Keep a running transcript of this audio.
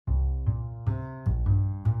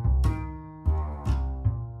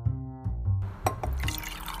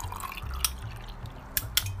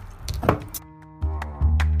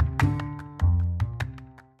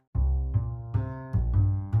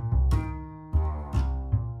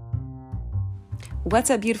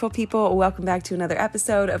What's up, beautiful people? Welcome back to another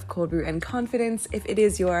episode of Cold Brew and Confidence. If it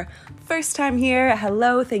is your first time here,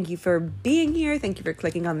 hello, thank you for being here. Thank you for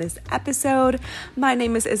clicking on this episode. My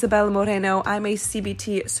name is Isabella Moreno. I'm a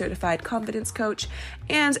CBT certified confidence coach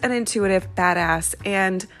and an intuitive badass.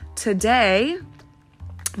 And today,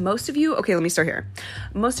 most of you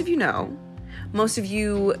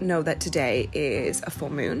know that today is a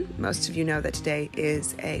full moon. Most of you know that today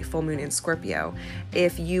is a full moon in Scorpio.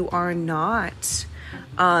 If you are not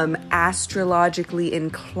astrologically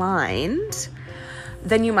inclined,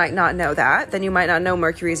 then you might not know that. Then you might not know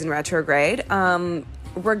Mercury's in retrograde.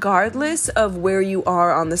 Regardless of where you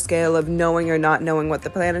are on the scale of knowing or not knowing what the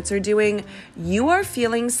planets are doing, you are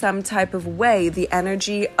feeling some type of way. The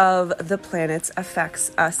energy of the planets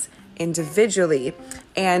affects us individually.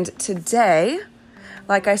 And today,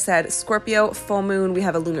 like I said, Scorpio full moon, we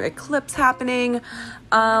have a lunar eclipse happening.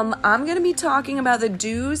 I'm going to be talking about the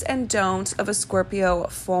do's and don'ts of a Scorpio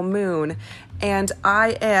full moon. And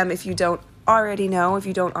I am, if you don't already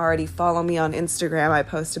follow me on Instagram, I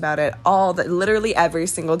post about it literally every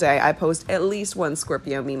single day. I post at least one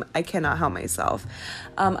Scorpio meme. I cannot help myself.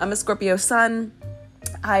 I'm a Scorpio sun.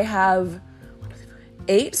 I have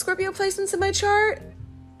 8 Scorpio placements in my chart.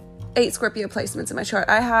 I'm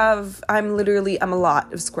a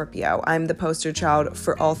lot of Scorpio. I'm the poster child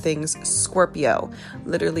for all things Scorpio.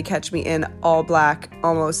 Literally catch me in all black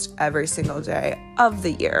almost every single day of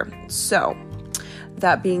the year. So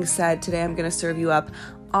that being said, today I'm going to serve you up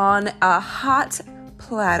on a hot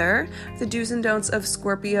platter the do's and don'ts of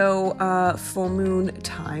Scorpio full moon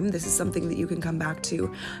time. This is something that you can come back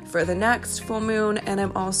to for the next full moon, and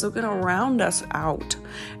I'm also going to round us out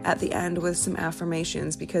at the end with some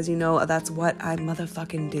affirmations because you know that's what I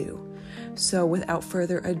motherfucking do. So without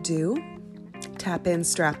further ado, tap in,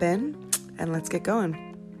 strap in, and let's get going.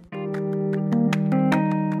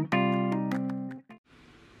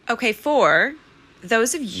 Okay, for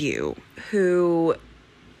those of you who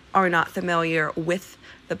are not familiar with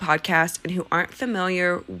the podcast and who aren't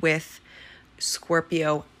familiar with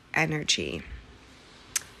Scorpio energy,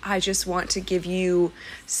 I just want to give you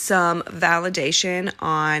some validation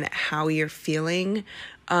on how you're feeling.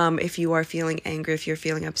 If you are feeling angry, if you're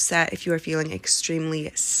feeling upset, if you are feeling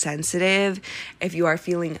extremely sensitive, if you are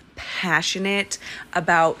feeling passionate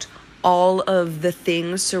about all of the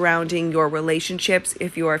things surrounding your relationships,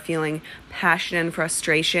 if you are feeling passion and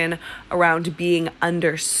frustration around being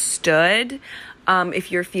understood,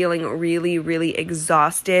 if you're feeling really, really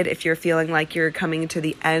exhausted, if you're feeling like you're coming to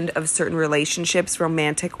the end of certain relationships,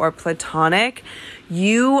 romantic or platonic,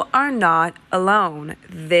 you are not alone.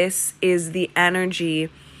 This is the energy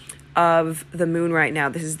of the moon right now.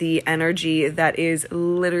 This is the energy that is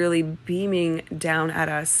literally beaming down at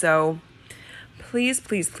us. So please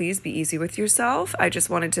be easy with yourself. I just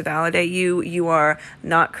wanted to validate you. You are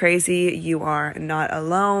not crazy. You are not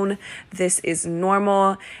alone. This is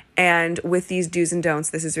normal. And with these do's and don'ts,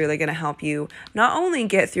 this is really going to help you not only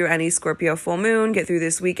get through any Scorpio full moon, get through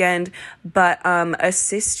this weekend, but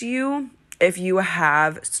assist you if you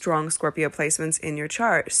have strong Scorpio placements in your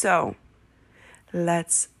chart. So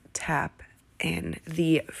let's tap in.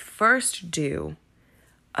 The first do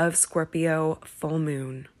of Scorpio full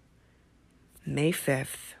moon, May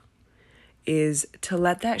 5th, is to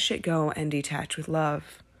let that shit go and detach with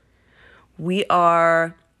love.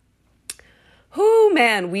 The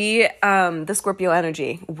Scorpio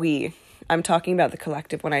energy, I'm talking about the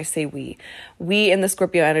collective when I say we in the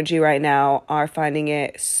Scorpio energy right now are finding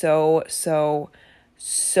it so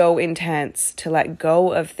intense to let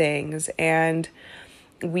go of things. And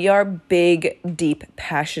we are big, deep,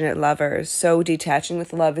 passionate lovers. So detaching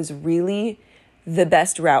with love is really the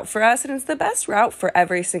best route for us, and it's the best route for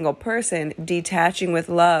every single person, detaching with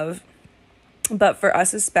love. But for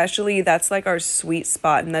us especially, that's like our sweet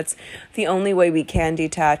spot, and that's the only way we can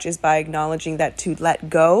detach is by acknowledging that to let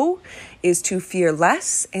go is to fear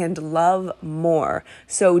less and love more.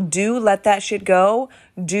 So do let that shit go.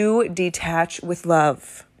 Do detach with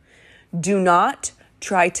love. Do not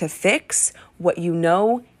try to fix what you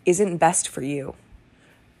know isn't best for you.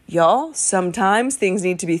 Y'all, sometimes things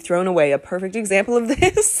need to be thrown away. A perfect example of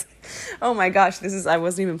this. Oh my gosh, I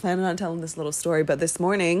wasn't even planning on telling this little story, but this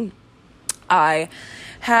morning I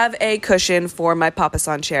have a cushion for my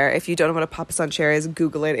papasan chair. If you don't know what a papasan chair is,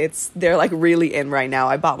 Google it. They're like really in right now.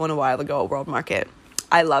 I bought one a while ago at World Market.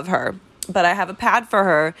 I love her. But I have a pad for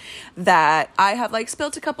her that I have like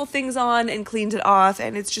spilt a couple things on and cleaned it off,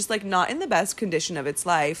 and it's just like not in the best condition of its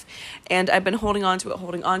life. And I've been holding on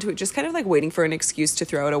to it, just kind of like waiting for an excuse to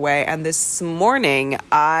throw it away. And this morning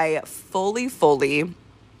I fully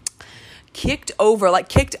kicked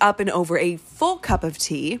up and over a full cup of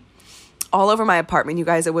tea all over my apartment, you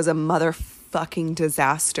guys. It was a motherfucking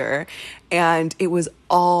disaster. And it was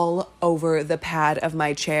all over the pad of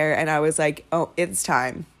my chair. And I was like, oh, it's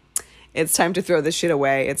time. It's time to throw this shit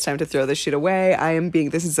away. It's time to throw this shit away.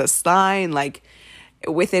 This is a sign. Like,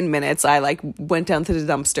 within minutes, I like went down to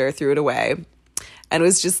the dumpster, threw it away. And it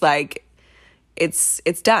was just like, it's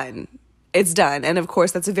done. It's done. And of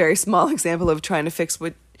course, that's a very small example of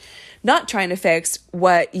not trying to fix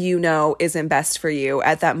what you know isn't best for you.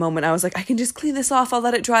 At that moment, I was like, I can just clean this off. I'll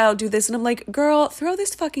let it dry. I'll do this. And I'm like, girl, throw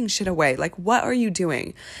this fucking shit away. Like, what are you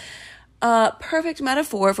doing? Perfect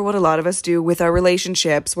metaphor for what a lot of us do with our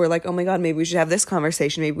relationships. We're like, oh my God, maybe we should have this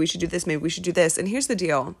conversation. Maybe we should do this. Maybe we should do this. And here's the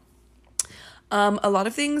deal. A lot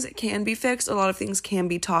of things can be fixed. A lot of things can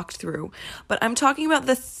be talked through. But I'm talking about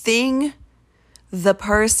the thing, the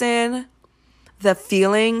person, the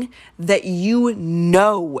feeling that you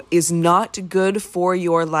know is not good for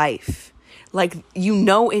your life. Like, you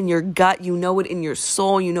know in your gut, you know it in your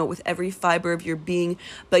soul, you know it with every fiber of your being,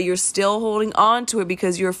 but you're still holding on to it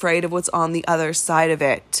because you're afraid of what's on the other side of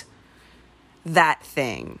it. That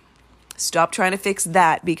thing. Stop trying to fix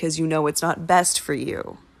that because you know it's not best for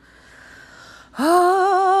you.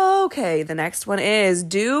 Okay, the next one is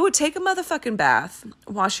take a motherfucking bath.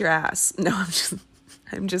 Wash your ass. No,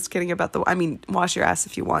 I'm just kidding about wash your ass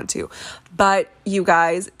if you want to. But you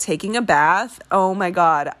guys, taking a bath, oh my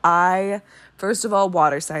God. First of all,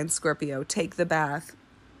 water sign Scorpio, take the bath.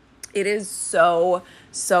 It is so,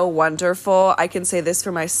 so wonderful. I can say this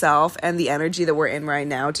for myself and the energy that we're in right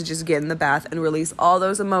now to just get in the bath and release all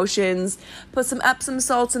those emotions. Put some Epsom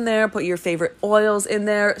salts in there. Put your favorite oils in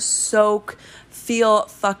there. Soak. Feel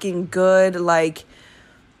fucking good. Like,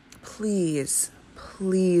 please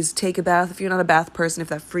take a bath. If you're not a bath person, if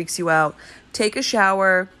that freaks you out, take a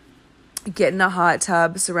shower, get in a hot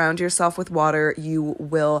tub, surround yourself with water. You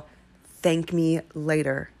will thank me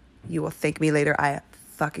later. You will thank me later. I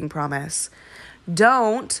fucking promise.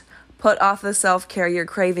 Don't put off the self-care you're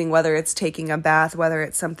craving, whether it's taking a bath, whether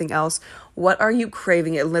it's something else. What are you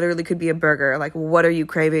craving? It literally could be a burger. Like, what are you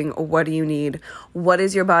craving? What do you need? What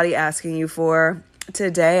is your body asking you for?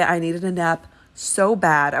 Today, I needed a nap so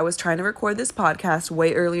bad. I was trying to record this podcast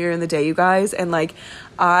way earlier in the day, you guys, and like,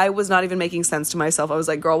 I was not even making sense to myself. I was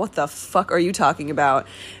like, girl, what the fuck are you talking about?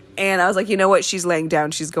 And I was like, you know what? She's laying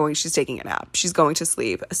down. She's taking a nap. She's going to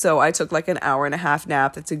sleep. So I took like an hour and a half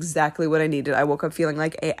nap. That's exactly what I needed. I woke up feeling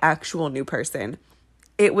like an actual new person.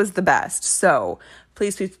 It was the best. So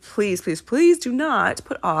please do not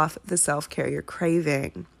put off the self-care you're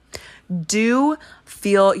craving. Do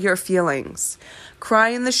feel your feelings. Cry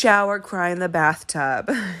in the shower, cry in the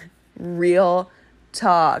bathtub. Real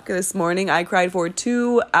talk. This morning I cried for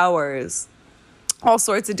 2 hours. All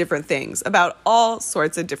sorts of different things, about all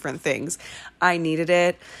sorts of different things. I needed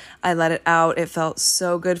it. I let it out. It felt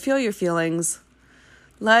so good. Feel your feelings.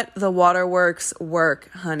 Let the waterworks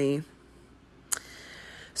work, honey.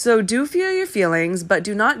 So do feel your feelings, but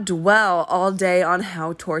do not dwell all day on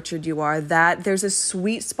how tortured you are. There's a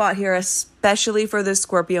sweet spot here, especially for the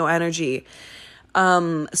Scorpio energy.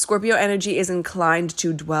 Scorpio energy is inclined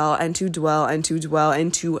to dwell and to dwell and to dwell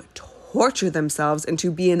and to torture themselves and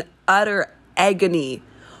to be in utter agony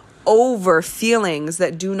over feelings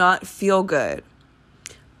that do not feel good.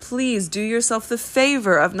 Please do yourself the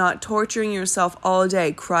favor of not torturing yourself all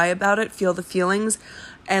day. Cry about it, feel the feelings,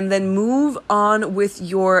 and then move on with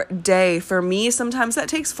your day. For me, sometimes that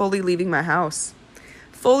takes fully leaving my house.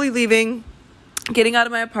 Fully leaving, getting out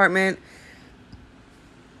of my apartment.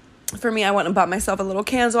 For me, I went and bought myself a little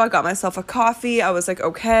candle. I got myself a coffee. I was like,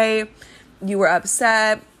 okay, you were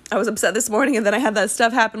upset. I was upset this morning, and then I had that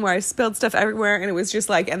stuff happen where I spilled stuff everywhere, and it was just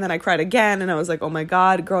like, and then I cried again, and I was like, oh my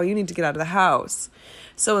God, girl, you need to get out of the house.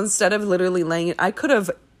 So instead of literally laying it, I could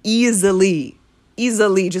have easily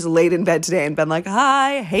just laid in bed today and been like,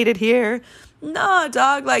 hi, I hate it here. No,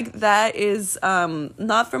 dog, like that is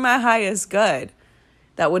not for my highest good.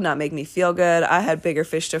 That would not make me feel good. I had bigger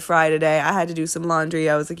fish to fry today. I had to do some laundry.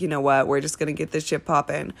 I was like, you know what? We're just going to get this shit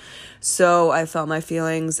popping. So I felt my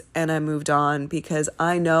feelings and I moved on because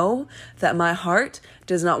I know that my heart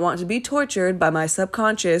does not want to be tortured by my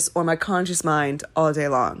subconscious or my conscious mind all day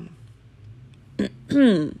long.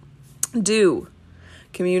 Do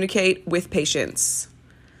communicate with patience.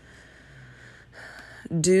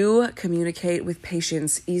 Do communicate with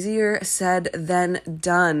patience. Easier said than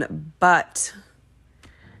done, but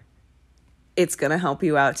it's going to help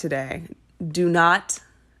you out today. Do not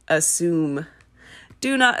assume.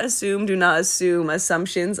 Do not assume. Do not assume.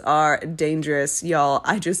 Assumptions are dangerous, y'all.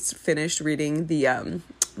 I just finished reading the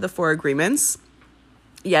 4 Agreements.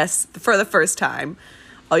 Yes, for the first time.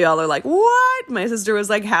 All y'all are like, what? My sister was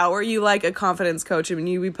like, how are you like a confidence coach? I mean,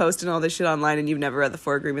 you be posting all this shit online and you've never read the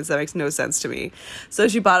 4 Agreements. That makes no sense to me. So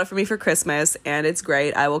she bought it for me for Christmas, and it's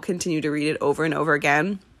great. I will continue to read it over and over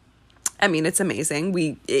again. I mean, it's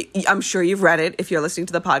amazing. I'm sure you've read it. If you're listening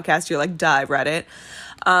to the podcast, you're like, duh, I've read it.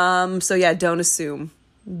 So yeah, don't assume.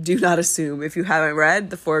 Do not assume. If you haven't read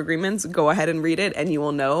the 4 Agreements, go ahead and read it, and you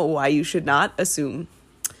will know why you should not assume.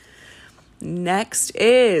 Next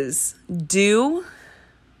is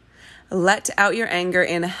let out your anger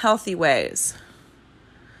in healthy ways.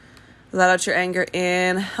 Let out your anger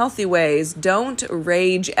in healthy ways. Don't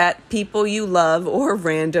rage at people you love or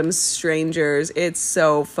random strangers. It's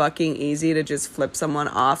so fucking easy to just flip someone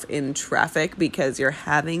off in traffic because you're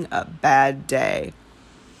having a bad day.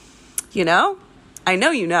 You know? I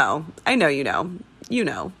know you know. I know you know. You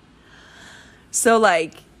know. So,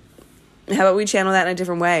 like, how about we channel that in a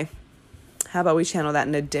different way?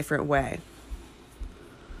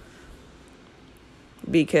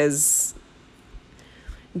 Because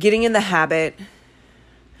getting in the habit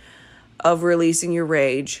of releasing your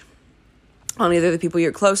rage on either the people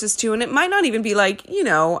you're closest to, and it might not even be like,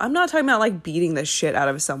 I'm not talking about like beating the shit out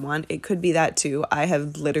of someone. It could be that too. I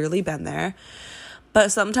have literally been there.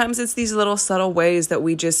 But sometimes it's these little subtle ways that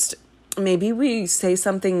maybe we say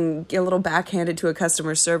something a little backhanded to a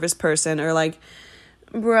customer service person, or like,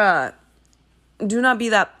 bruh, do not be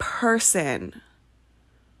that person.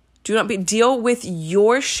 Deal with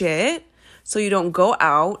your shit so you don't go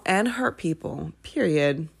out and hurt people.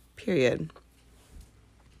 Period.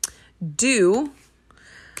 Do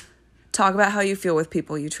talk about how you feel with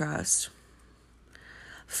people you trust.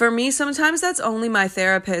 For me, sometimes that's only my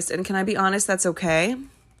therapist, and can I be honest, that's okay.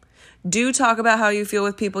 Do talk about how you feel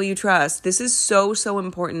with people you trust. This is so, so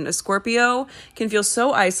important. A Scorpio can feel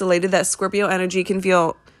so isolated. That Scorpio energy can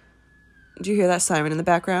feel... Do you hear that siren in the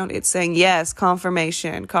background? It's saying, yes,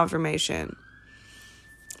 confirmation.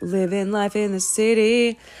 Living life in the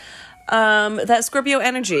city. That Scorpio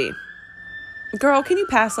energy. Girl, can you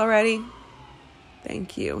pass already?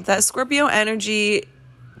 Thank you. That Scorpio energy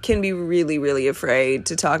can be really, really afraid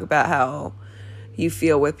to talk about how you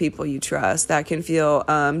feel with people you trust. That can feel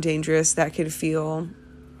dangerous. That can feel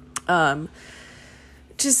it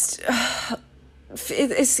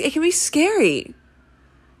can be scary.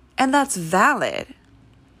 And that's valid.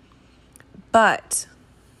 But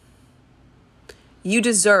you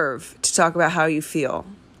deserve to talk about how you feel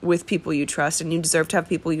with people you trust, and you deserve to have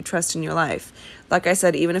people you trust in your life. Like I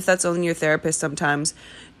said, even if that's only your therapist, sometimes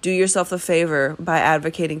do yourself a favor by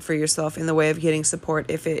advocating for yourself in the way of getting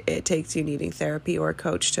support if it takes you needing therapy or a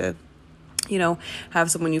coach to,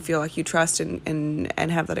 have someone you feel like you trust and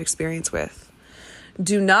have that experience with.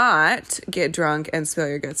 Do not get drunk and spill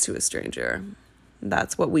your guts to a stranger.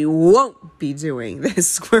 That's what we won't be doing this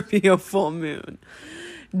Scorpio full moon.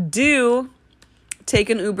 Do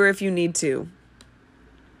take an Uber if you need to.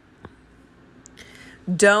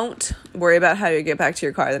 Don't worry about how you get back to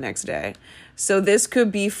your car the next day. So this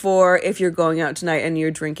could be for if you're going out tonight and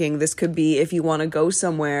you're drinking. This could be if you want to go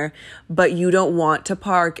somewhere, but you don't want to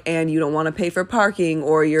park and you don't want to pay for parking,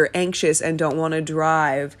 or you're anxious and don't want to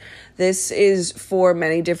drive. This is for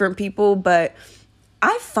many different people, but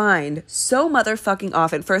I find so motherfucking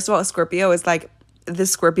often, first of all, Scorpio is like, this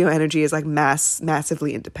Scorpio energy is like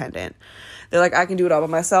massively independent. They're like, I can do it all by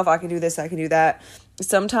myself. I can do this. I can do that.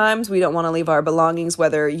 Sometimes we don't want to leave our belongings,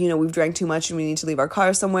 whether, we've drank too much and we need to leave our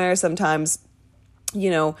car somewhere. Sometimes, we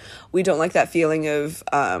don't like that feeling of,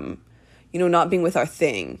 not being with our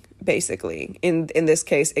thing, basically. In this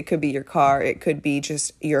case, it could be your car. It could be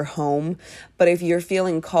just your home. But if you're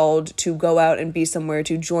feeling called to go out and be somewhere,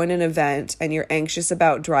 to join an event, and you're anxious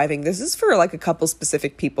about driving, this is for like a couple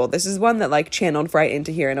specific people. This is one that like channeled right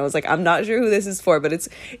into here. And I was like, I'm not sure who this is for, but it's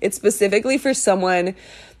specifically for someone,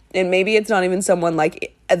 and maybe it's not even someone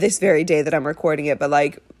like this very day that I'm recording it, but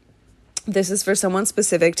like this is for someone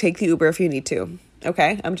specific. Take the Uber if you need to.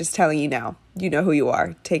 Okay, I'm just telling you now. You know who you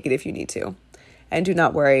are. Take it if you need to. And do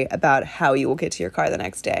not worry about how you will get to your car the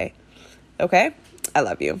next day. Okay? I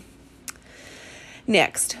love you.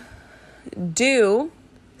 Next, do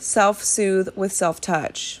self-soothe with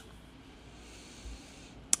self-touch.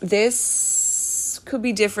 This could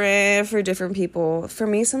be different for different people. For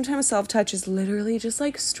me, sometimes self-touch is literally just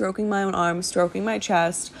like stroking my own arm, stroking my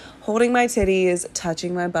chest, holding my titties,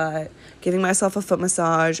 touching my butt, giving myself a foot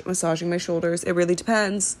massage, massaging my shoulders. It really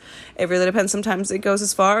depends. Sometimes it goes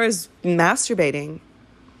as far as masturbating.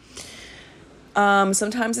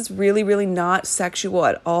 Sometimes it's really, really not sexual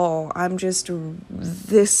at all.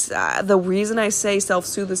 The reason I say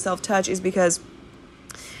self-soothe with self-touch is because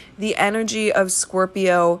the energy of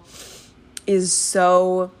Scorpio is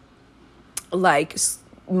so like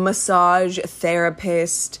massage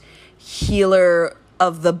therapist, healer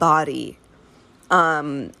of the body.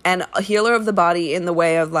 And a healer of the body in the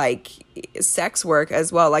way of like sex work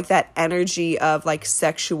as well, like that energy of like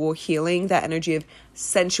sexual healing, that energy of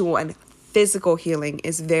sensual and physical healing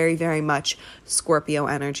is very, very much Scorpio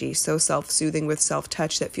energy. So self-soothing with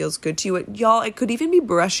self-touch that feels good to you. Y'all, it could even be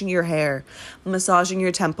brushing your hair, massaging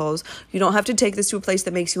your temples. You don't have to take this to a place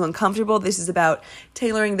that makes you uncomfortable. This is about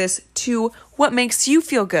tailoring this to what makes you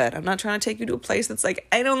feel good. I'm not trying to take you to a place that's like,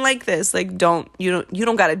 I don't like this. Like, you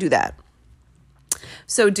don't got to do that.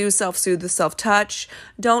 So do self-soothe with self-touch.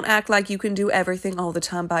 Don't act like you can do everything all the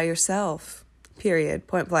time by yourself. Period.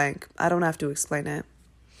 Point blank. I don't have to explain it.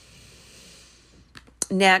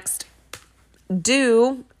 Next,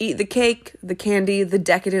 do eat the cake, the candy, the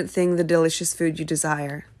decadent thing, the delicious food you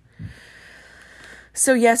desire.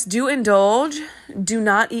 So yes, do indulge. Do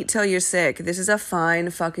not eat till you're sick. This is a fine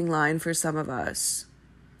fucking line for some of us.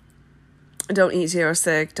 Don't eat till you're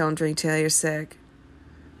sick. Don't drink till you're sick.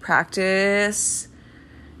 Practice.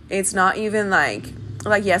 It's not even like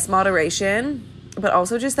yes, moderation, but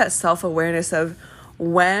also just that self-awareness of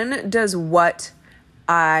when does what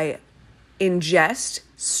I ingest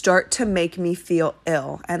start to make me feel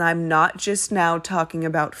ill. And I'm not just now talking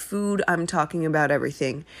about food, I'm talking about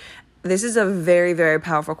everything. This is a very, very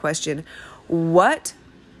powerful question. What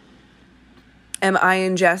am I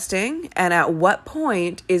ingesting? And at what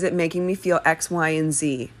point is it making me feel X, Y, and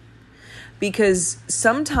Z? Because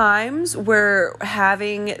sometimes we're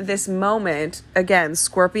having this moment, again,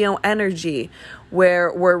 Scorpio energy,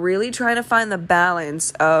 where we're really trying to find the balance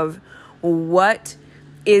of what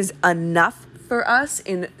is enough for us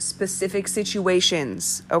in specific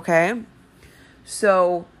situations, okay?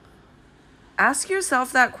 So ask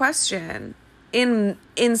yourself that question. In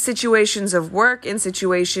situations of work, in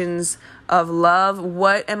situations of love,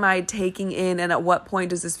 what am I taking in, and at what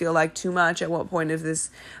point does this feel like too much? At what point is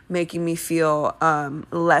this making me feel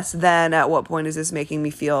less than? At what point is this making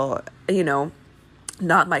me feel,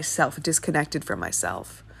 not myself, disconnected from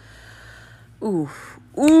myself? Ooh,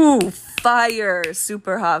 fire,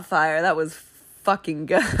 super hot fire. That was fucking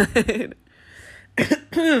good.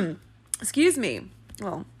 Excuse me.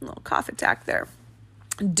 Well, a little cough attack there.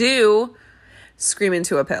 Do scream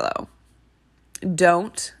into a pillow.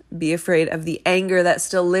 Don't be afraid of the anger that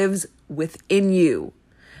still lives within you.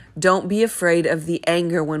 Don't be afraid of the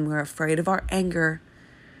anger. When we're afraid of our anger,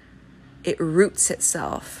 it roots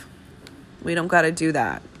itself. We don't got to do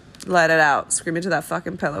that. Let it out. Scream into that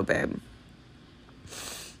fucking pillow, babe.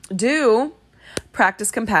 Do practice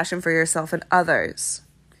compassion for yourself and others.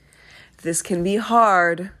 This can be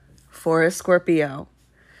hard for a Scorpio.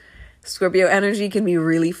 Scorpio energy can be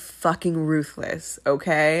really fucking ruthless,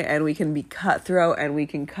 okay? And we can be cutthroat and we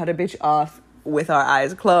can cut a bitch off with our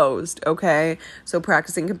eyes closed, okay? So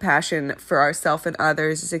practicing compassion for ourselves and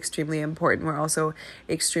others is extremely important. We're also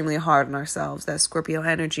extremely hard on ourselves. That Scorpio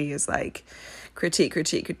energy is like critique.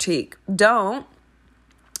 Don't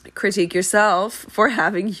critique yourself for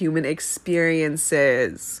having human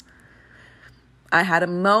experiences. I had a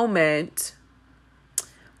moment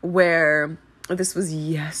where, this was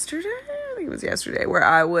yesterday, I think it was yesterday, where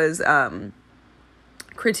I was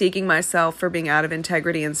critiquing myself for being out of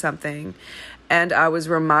integrity in something. And I was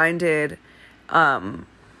reminded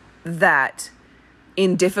that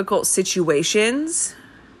in difficult situations,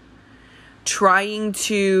 trying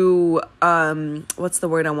to, what's the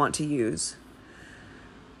word I want to use?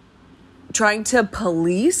 Trying to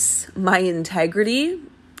police my integrity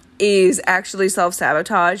is actually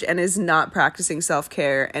self-sabotage and is not practicing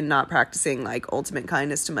self-care and not practicing like ultimate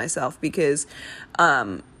kindness to myself, because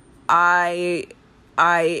I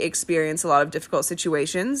experience a lot of difficult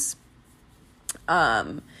situations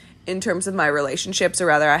in terms of my relationships, or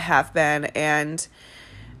rather I have been, and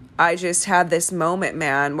I just had this moment,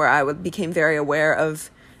 man, where I became very aware of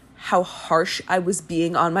how harsh I was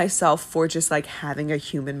being on myself for just like having a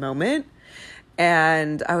human moment.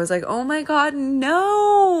 And I was like, oh my God,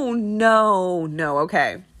 no.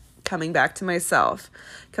 Okay. Coming back to myself,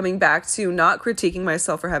 coming back to not critiquing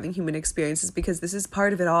myself for having human experiences, because this is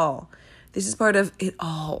part of it all. This is part of it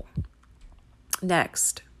all.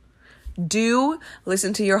 Next, do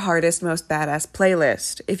listen to your hardest, most badass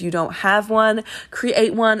playlist. If you don't have one,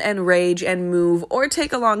 create one and rage and move, or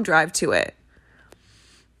take a long drive to it.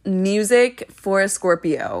 Music for a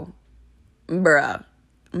Scorpio. Bruh.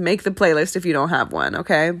 Make the playlist if you don't have one,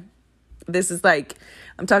 okay? This is like,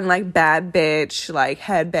 I'm talking like bad bitch, like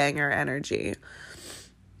headbanger energy.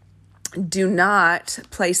 Do not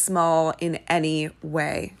play small in any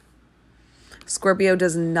way. Scorpio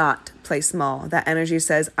does not play small. That energy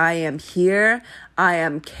says, I am here, I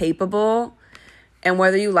am capable, And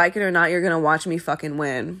whether you like it or not, you're going to watch me fucking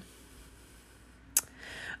win.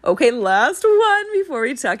 Okay, last one before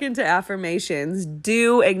we tuck into affirmations.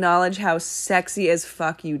 Do acknowledge how sexy as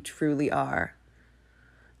fuck you truly are.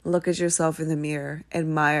 Look at yourself in the mirror.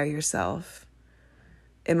 Admire yourself.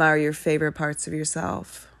 Admire your favorite parts of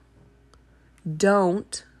yourself.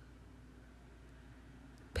 Don't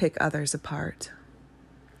pick others apart.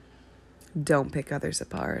 Don't pick others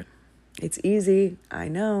apart. It's easy, I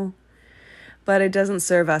know, but it doesn't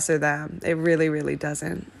serve us or them. It really, really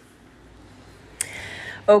doesn't.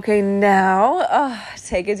 Okay, now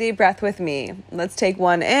take a deep breath with me. Let's take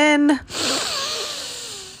one in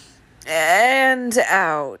and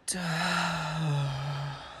out.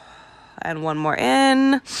 And one more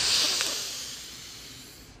in.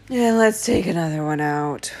 And let's take another one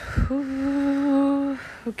out.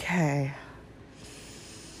 Okay.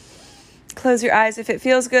 Close your eyes if it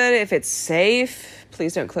feels good, if it's safe.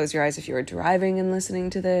 Please don't close your eyes if you're driving and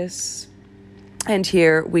listening to this. And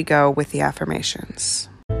here we go with the affirmations.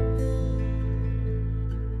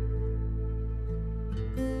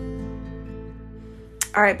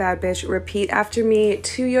 All right, bad bitch, repeat after me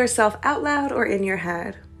to yourself out loud or in your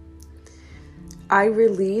head. I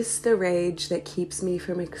release the rage that keeps me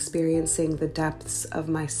from experiencing the depths of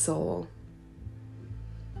my soul.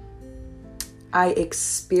 I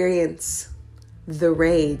experience the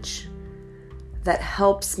rage that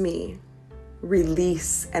helps me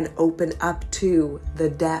release and open up to the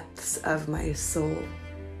depths of my soul.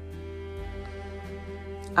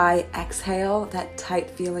 I exhale that tight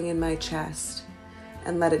feeling in my chest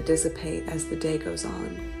and let it dissipate as the day goes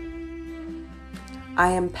on.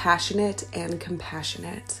 I am passionate and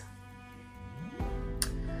compassionate.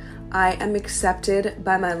 I am accepted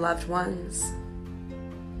by my loved ones.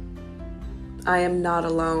 I am not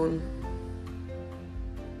alone.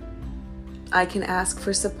 I can ask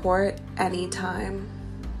for support anytime.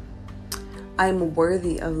 I'm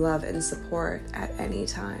worthy of love and support at any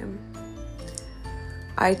time.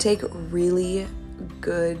 I take really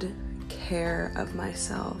good care of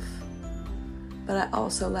myself, but I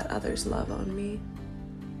also let others love on me.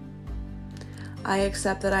 I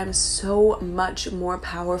accept that I'm so much more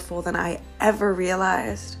powerful than I ever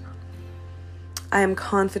realized. I am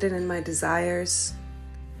confident in my desires,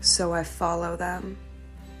 so I follow them.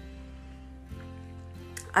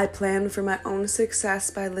 I plan for my own success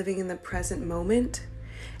by living in the present moment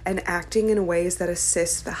and acting in ways that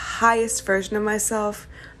assist the highest version of myself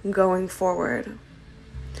going forward.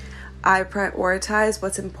 I prioritize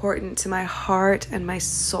what's important to my heart and my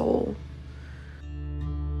soul.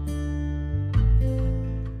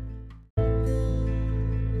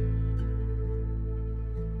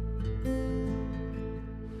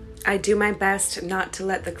 I do my best not to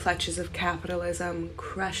let the clutches of capitalism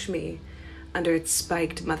crush me under its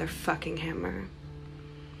spiked motherfucking hammer.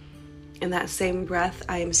 In that same breath,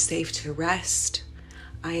 I am safe to rest.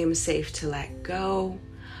 I am safe to let go.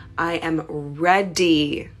 I am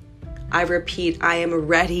ready. I repeat, I am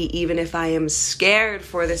ready even if I am scared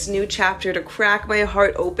for this new chapter to crack my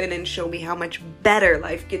heart open and show me how much better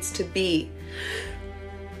life gets to be.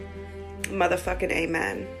 Motherfucking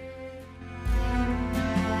amen.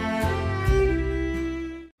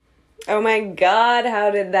 Oh my God,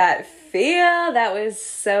 how did that feel? That was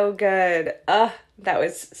so good. That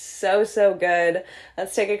was so good.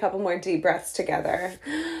 Let's take a couple more deep breaths together.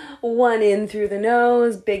 One in through the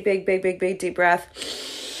nose, big deep breath.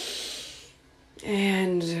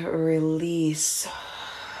 And release.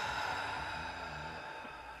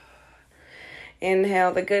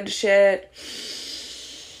 Inhale the good shit.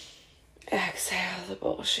 Exhale the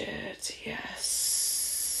bullshit.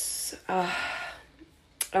 Yes.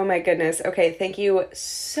 Oh my goodness. Okay, thank you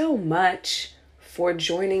so much for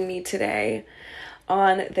joining me today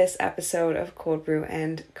on this episode of Cold Brew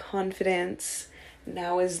and Confidence.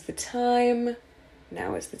 Now is the time.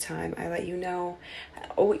 I let you know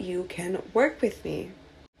how you can work with me.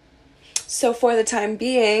 So for the time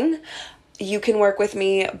being, you can work with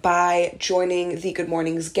me by joining the Good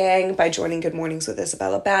Mornings gang, by joining Good Mornings with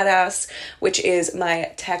Isabella Badass, which is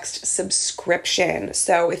my text subscription.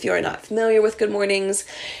 So if you're not familiar with Good Mornings,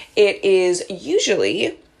 it is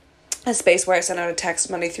usually a space where I send out a text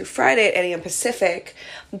Monday through Friday at 8 a.m. Pacific.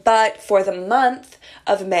 But for the month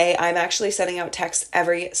of May, I'm actually sending out texts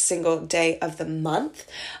every single day of the month.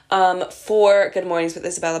 For Good Mornings with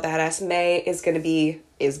Isabella Badass, May is going to be,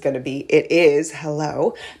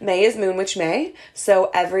 May is Moon Witch May. So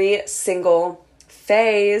every single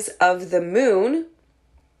phase of the moon,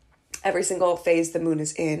 every single phase the moon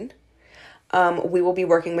is in, we will be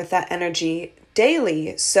working with that energy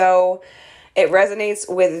daily. So it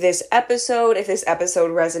resonates with this episode, if this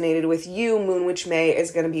episode resonated with you, Moon Witch May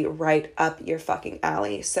is going to be right up your fucking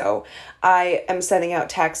alley. So I am sending out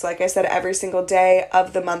texts, like I said, every single day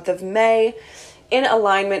of the month of May in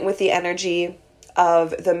alignment with the energy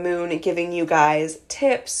of the moon, giving you guys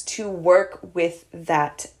tips to work with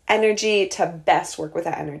that energy, to best work with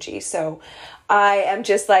that energy. So I am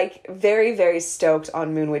just like very, very stoked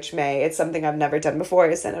on Moon Witch May. It's something I've never done before.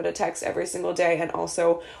 I send out a text every single day, and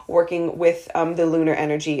also working with the lunar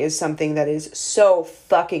energy is something that is so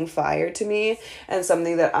fucking fire to me, and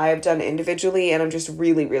something that I have done individually, and I'm just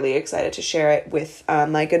really, really excited to share it with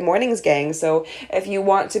my Good Mornings gang. So if you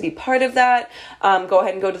want to be part of that, go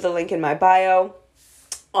ahead and go to the link in my bio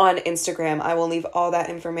on Instagram. I will leave all that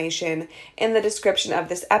information in the description of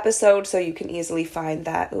this episode so you can easily find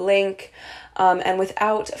that link. And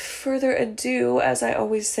without further ado, as I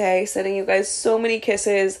always say, sending you guys so many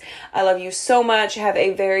kisses. I love you so much. Have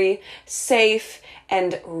a very safe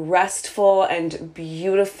and restful and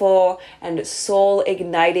beautiful and soul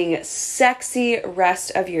igniting, sexy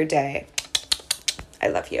rest of your day. I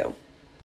love you.